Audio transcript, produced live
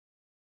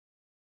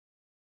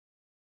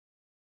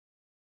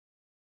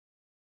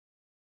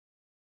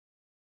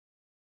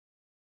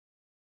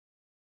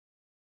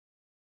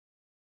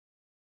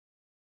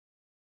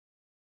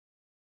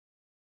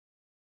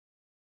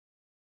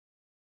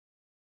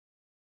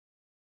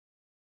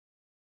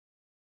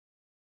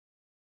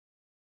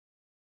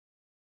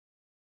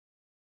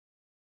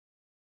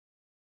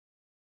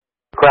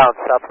Ground,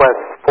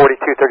 Southwest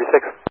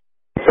 4236.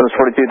 Southwest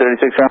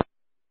 4236, ground.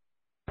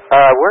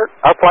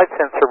 Our flight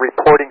sensor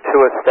reporting to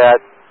us that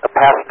a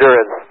passenger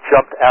has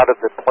jumped out of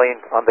the plane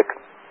on the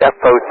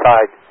FO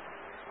side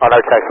on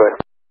our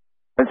taxiway.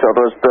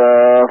 Southwest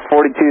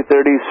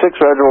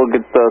 4236, roger, we'll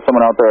get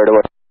someone out there right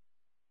away.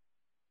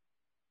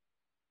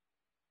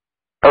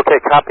 Okay,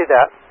 copy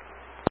that.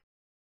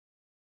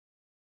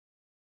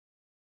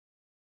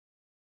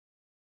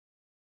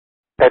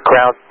 At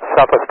ground,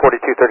 Southwest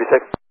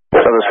 4236.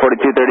 Southwest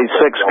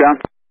 4236,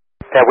 ground.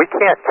 Yeah, we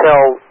can't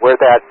tell where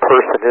that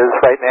person is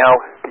right now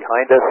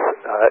behind us.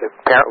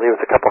 Apparently it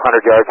was a couple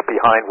hundred yards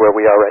behind where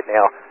we are right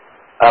now.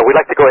 We'd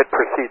like to go ahead and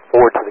proceed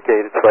forward to the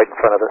gate. It's right in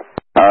front of us.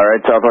 All right,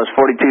 Southwest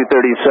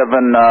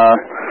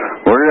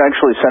 4237, we're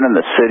actually sending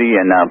the city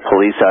and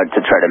police out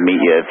to try to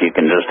meet you if you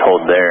can just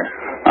hold there.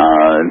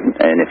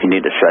 And if you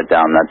need to shut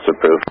down, that's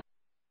approved.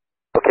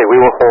 Okay, we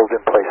will hold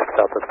in place for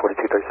Southwest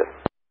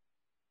 4236.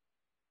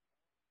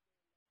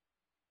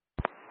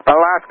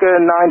 Alaska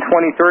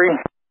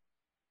 923.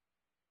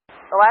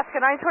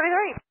 Alaska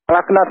 923.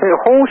 Alaska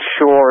 923, hold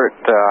short.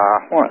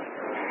 What?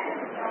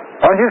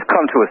 I'll just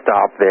come to a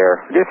stop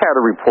there. Just had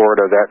a report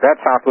of that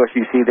Southwest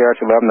you see there at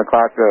 11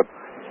 o'clock.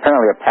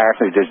 Apparently a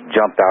passenger just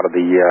jumped out of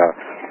the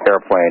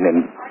airplane,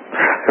 and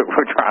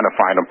we're trying to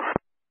find him.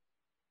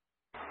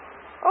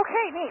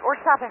 Okay, neat.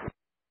 We're stopping.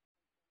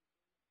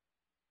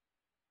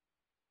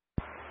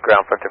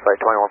 Ground, Frontier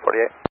Flight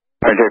 2148.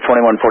 Frontier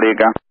 2148,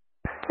 ground.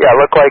 Yeah, it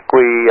looked like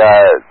we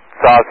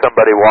saw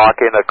somebody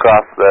walking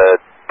across the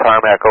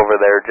tarmac over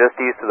there, just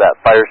east of that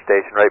fire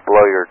station, right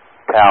below your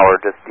tower,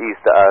 just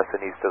east of us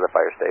and east of the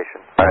fire station.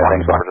 All right,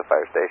 thanks, towards the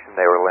fire station.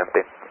 They were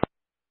limping.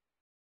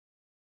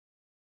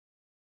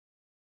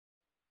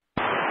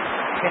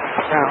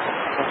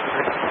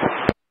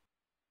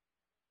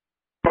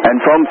 And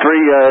Foam 3,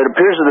 it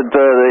appears that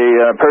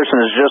the person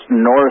is just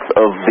north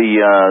of the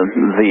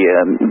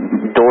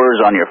doors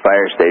on your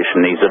fire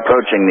station. He's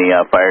approaching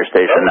the fire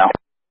station now.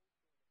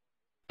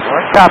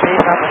 Copy.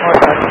 Nothing more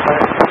special.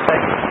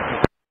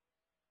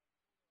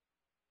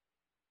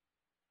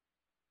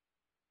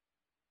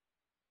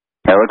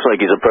 It looks like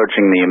he's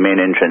approaching the main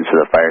entrance to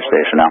the fire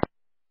station now.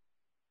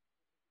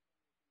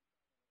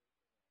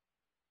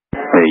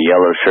 A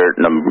yellow shirt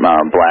and a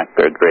black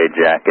or gray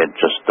jacket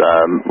just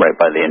right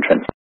by the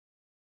entrance.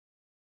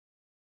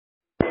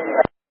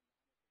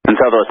 And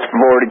Southwest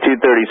 4236,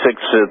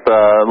 it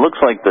looks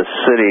like the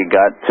city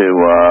got to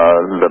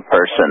the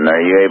person.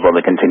 Are you able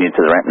to continue to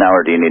the ramp now,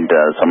 or do you need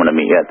someone to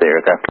meet you at the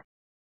aircraft?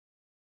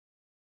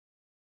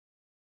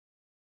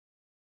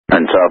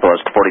 And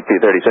Southwest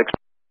 4236?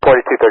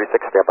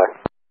 4236, stand by.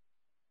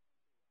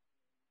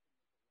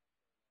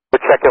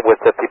 We're checking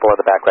with the people in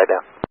the back right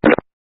now.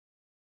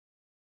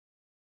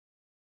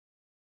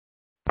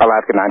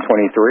 Alaska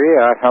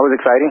 923, that was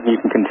exciting. You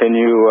can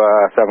continue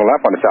 7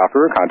 left on the south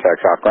route,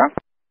 contact south ground.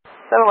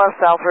 7 left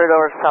south route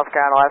over to South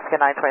Ground, Alaska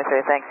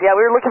 923, thanks. Yeah, we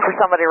were looking for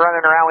somebody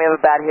running around. We have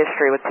a bad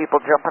history with people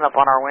jumping up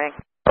on our wing.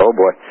 Oh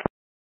boy.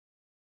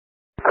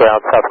 Ground,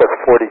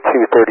 Southwest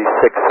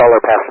 4236, all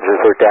our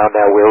passengers are down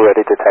now. We're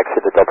ready to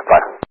taxi to Delta 5.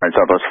 All right,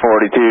 Southwest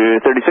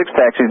 4236,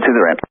 taxi to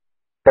the ramp.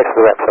 Taxi to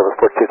the ramp,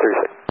 Southwest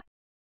 4236.